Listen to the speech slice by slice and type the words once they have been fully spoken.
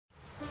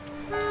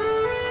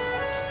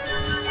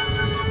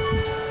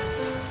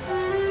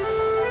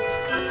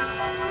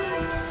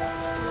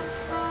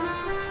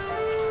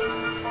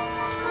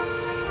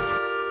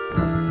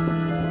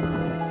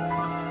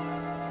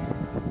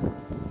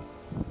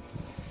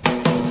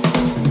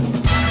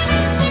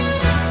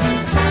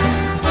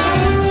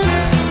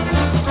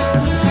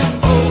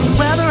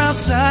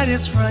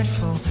is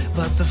frightful,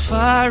 but the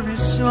fire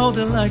is so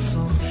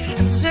delightful.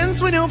 And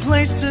since we no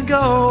place to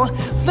go,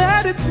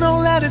 let it snow,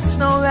 let it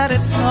snow, let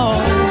it snow.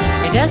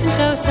 It doesn't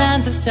show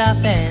signs of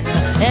stopping,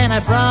 and I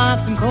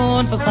brought some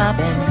corn for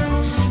popping.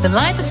 The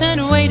lights are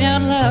turned way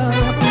down low.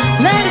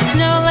 Let it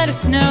snow, let it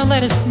snow,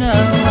 let it snow.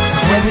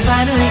 When we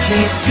finally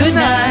kiss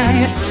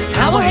goodnight,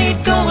 I will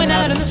hate going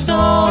out in the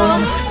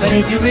storm, but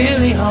if you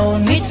really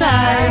hold me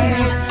tight,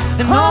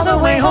 then all the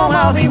way home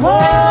I'll be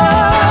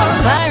warm.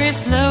 Fire is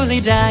slowly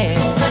dying,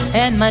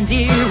 and my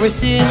dear, we're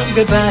still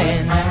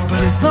goodbying.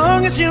 But as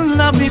long as you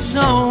love me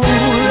so,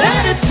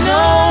 let it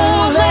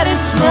snow, let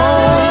it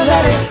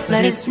snow,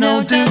 let it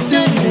snow, do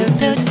do do.